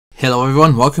Hello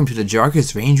everyone, welcome to the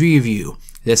Jargus Ranger Review.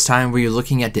 This time we're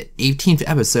looking at the 18th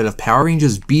episode of Power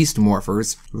Rangers Beast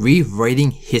Morphers,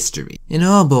 Rewriting History. And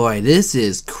oh boy, this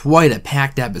is quite a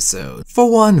packed episode.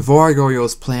 For one,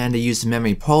 Vorgorio's plan to use the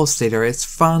memory pulsator is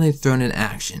finally thrown in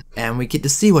action, and we get to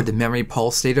see what the memory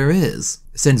pulsator is.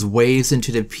 It sends waves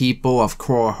into the people of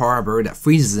Coral Harbor that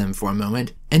freezes them for a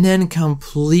moment, and then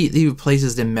completely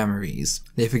replaces their memories.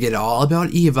 They forget all about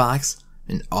Evox,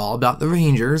 and all about the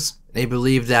Rangers. They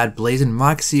believe that Blaze and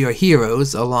Roxy are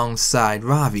heroes alongside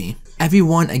Ravi.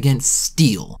 Everyone against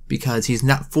Steel, because he's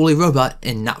not fully robot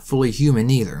and not fully human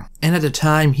either. And at the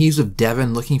time, he's with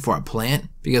Devin looking for a plant,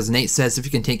 because Nate says if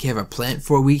he can take care of a plant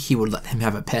for a week, he would let him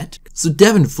have a pet. So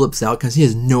Devin flips out because he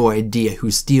has no idea who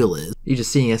Steel is. He's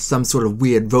just seeing as some sort of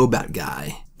weird robot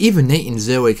guy. Even Nate and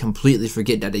Zoe completely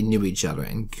forget that they knew each other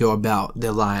and go about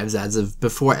their lives as if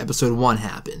before episode 1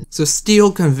 happened. So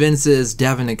Steel convinces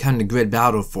Devin to come to Grid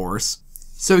Battle Force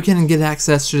so he can get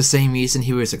access to the same reason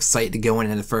he was excited to go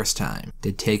in the first time,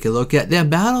 to take a look at their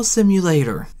battle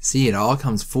simulator. See, it all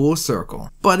comes full circle.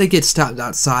 But it gets stopped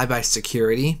outside by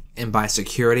security, and by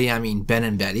security I mean Ben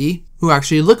and Betty, who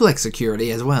actually look like security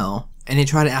as well. And they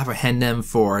try to apprehend them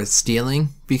for stealing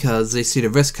because they see the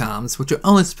wrist comms, which are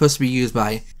only supposed to be used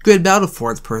by Grid Battle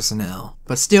Force personnel.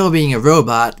 But Steel, being a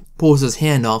robot, pulls his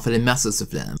hand off and it messes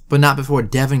with them. But not before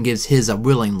Devin gives his up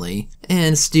willingly,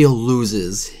 and Steel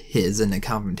loses his in the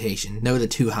confrontation. No, the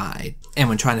two hide. And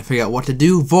when trying to figure out what to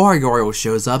do, Vorgorio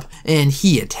shows up and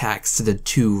he attacks the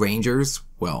two Rangers.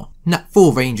 Well, not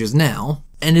full Rangers now.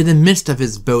 And in the midst of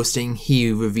his boasting,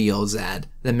 he reveals that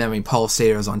the memory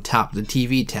pulsator is on top of the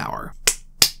TV tower.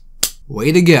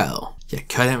 Way to go. You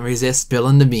couldn't resist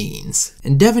spilling the beans.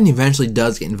 And Devin eventually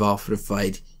does get involved for the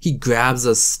fight. He grabs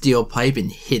a steel pipe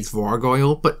and hits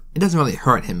Vorgorio, but it doesn't really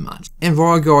hurt him much. And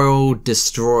Vorgorio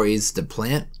destroys the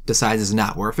plant, decides it's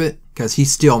not worth it, because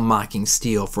he's still mocking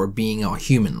Steel for being all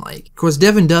human-like. Of course,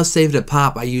 Devin does save the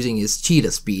pop by using his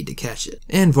cheetah speed to catch it.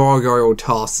 And Vorgorio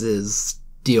tosses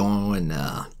Steel in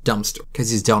a dumpster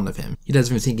because he's done with him. He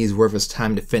doesn't even think he's worth his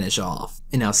time to finish off.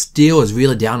 And now Steel is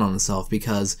really down on himself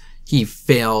because he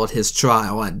failed his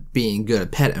trial at being good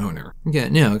at pet owner. Yeah,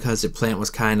 no, because the plant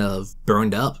was kind of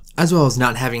burned up, as well as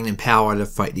not having the power to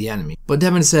fight the enemy. But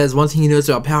Devin says one thing he knows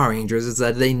about Power Rangers is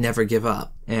that they never give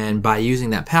up. And by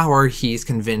using that power, he's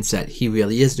convinced that he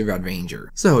really is the Red Ranger.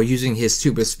 So using his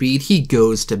super speed, he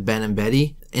goes to Ben and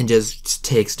Betty and just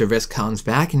takes the wrist comms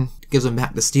back and gives them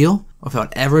back to Steel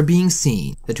without ever being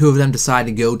seen. The two of them decide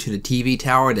to go to the TV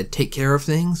tower to take care of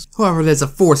things. However, there's a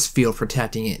force field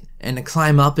protecting it, and to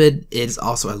climb up it is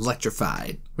also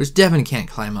electrified, which Devin can't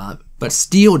climb up, but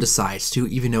Steel decides to,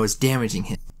 even though it's damaging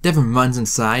him. Devin runs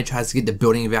inside, tries to get the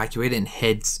building evacuated, and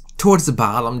heads towards the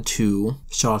bottom to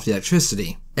shut off the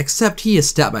electricity. Except he is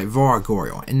stopped by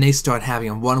Vorgorio, and they start having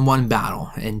a 1-on-1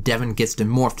 battle, and Devin gets to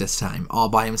morph this time, all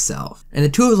by himself. And the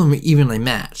two of them are evenly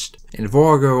matched, and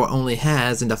Vorgorio only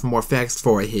has enough morph-X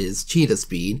for his cheetah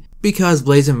speed, because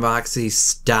Blaze and Roxy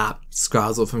stopped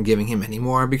Scrozzle from giving him any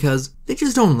more because they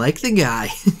just don't like the guy.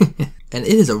 And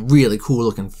it is a really cool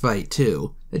looking fight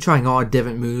too. They're trying all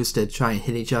different moves to try and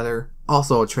hit each other,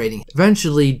 also trading.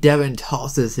 Eventually, Devin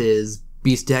tosses his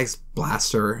Beast X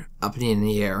blaster up in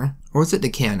the air. Or is it the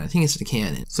cannon? I think it's the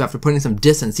cannon. So after putting some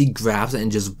distance, he grabs it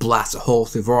and just blasts a hole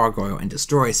through Vorgorio and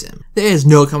destroys him. There is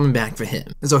no coming back for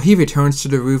him. And so he returns to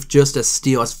the roof just as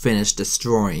Steel has finished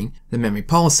destroying the memory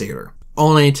pulsator,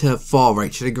 only to fall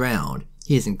right to the ground.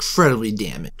 He is incredibly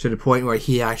damaged, to the point where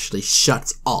he actually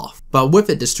shuts off. But with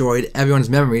it destroyed, everyone's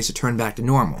memories return back to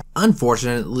normal.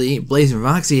 Unfortunately, Blaze and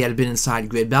Roxy had been inside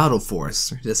Grid Battle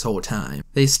Force this whole time.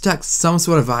 They stuck some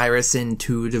sort of virus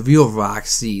into the real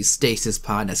Roxy's stasis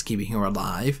pod that's keeping her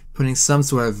alive, putting some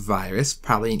sort of virus,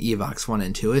 probably an Evox one,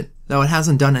 into it, though it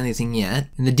hasn't done anything yet.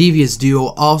 And the devious duo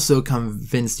also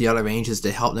convinced the other Rangers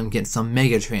to help them get some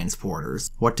mega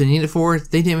transporters. What they need it for?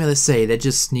 They didn't really say, they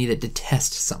just needed to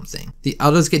test something. The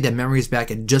others get their memories back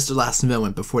at just the last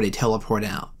moment before they teleport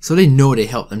out. So they know they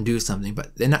helped them do something,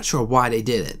 but they're not sure why they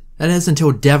did it. That is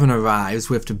until Devin arrives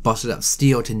with to busted up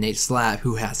Steel to Nate's lab,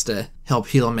 who has to help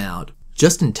heal him out,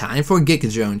 just in time for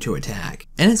Gigadrone to attack.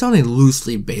 And it's only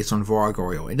loosely based on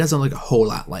Vorgorio. It doesn't look a whole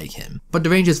lot like him. But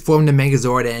the Rangers form the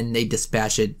Megazord and they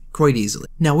dispatch it quite easily.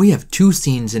 Now we have two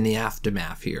scenes in the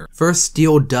aftermath here. First,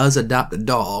 Steel does adopt a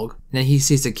dog, and then he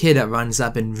sees a kid that runs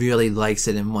up and really likes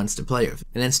it and wants to play with it.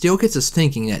 And then Steel gets us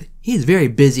thinking that he is very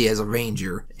busy as a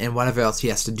Ranger, and whatever else he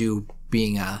has to do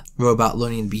being a robot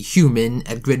learning to be human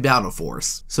at Grid Battle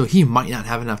Force. So he might not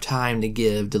have enough time to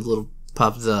give the little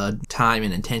pup the time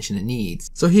and attention it needs.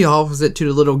 So he offers it to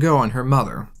the little girl and her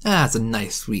mother. That's a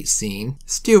nice sweet scene.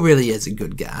 Steel really is a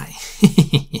good guy.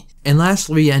 And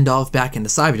lastly, we end off back in the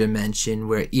Cyber Dimension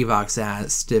where Evox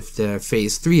asked if the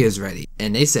Phase 3 is ready,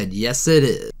 and they said yes it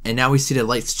is. And now we see the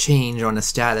lights change on the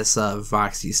status of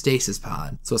Roxy's stasis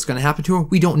pod. So what's going to happen to her?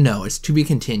 We don't know, it's to be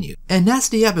continued. And that's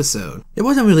the episode. There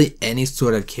wasn't really any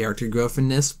sort of character growth in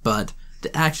this, but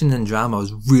the action and drama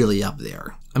was really up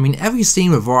there. I mean, every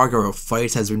scene with Vargaro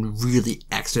fights has been really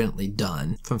excellently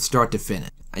done from start to finish.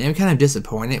 I am kind of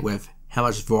disappointed with how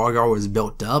much Vargaro was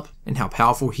built up and how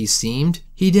powerful he seemed.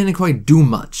 He didn't quite do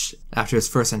much after his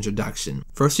first introduction.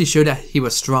 First he showed that he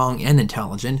was strong and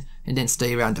intelligent and didn't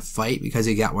stay around to fight because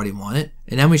he got what he wanted.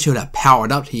 And then we showed how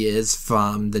powered up he is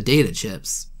from the data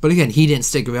chips. But again, he didn't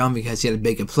stick around because he had a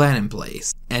bigger plan in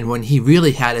place. And when he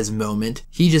really had his moment,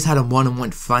 he just had a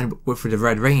one-on-one fight with the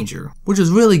Red Ranger, which was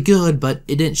really good, but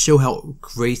it didn't show how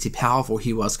crazy powerful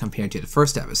he was compared to the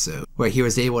first episode, where he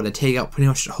was able to take out pretty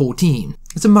much the whole team.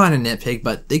 It's a minor nitpick,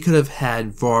 but they could have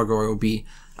had Vargaro be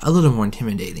a little more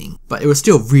intimidating. But it was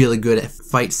still really good at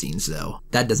fight scenes though.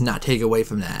 That does not take away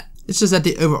from that. It's just that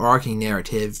the overarching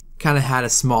narrative kind of had a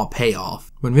small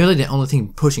payoff, when really the only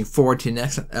thing pushing forward to the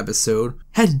next episode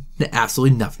had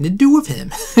absolutely nothing to do with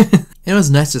him. It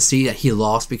was nice to see that he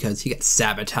lost because he got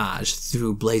sabotaged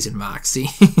through Blaze and Roxy.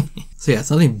 So yeah,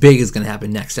 something big is going to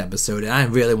happen next episode, and I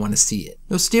really want to see it.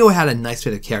 Though still had a nice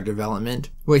bit of character development,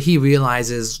 where he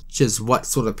realizes just what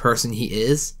sort of person he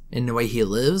is, and the way he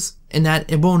lives, and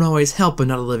that it won't always help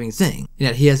another living thing, and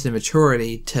that he has the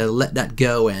maturity to let that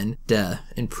go and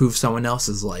improve someone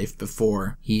else's life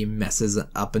before he messes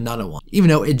up another one. Even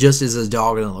though it just is his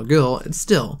dog and a little girl, it's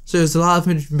still. So there's a lot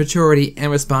of maturity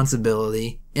and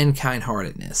responsibility and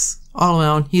kind-heartedness. All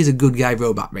around, he's a good guy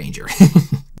robot ranger.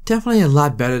 Definitely a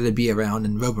lot better to be around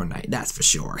than Robo Knight, that's for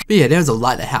sure. But yeah, there's a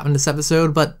lot that happened this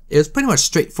episode, but it was pretty much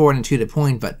straightforward and to the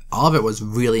point, but all of it was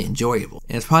really enjoyable.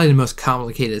 And it's probably the most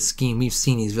complicated scheme we've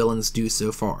seen these villains do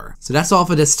so far. So that's all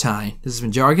for this time. This has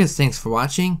been Jargus, thanks for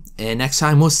watching, and next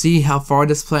time we'll see how far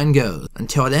this plan goes.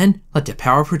 Until then, let the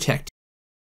power protect you.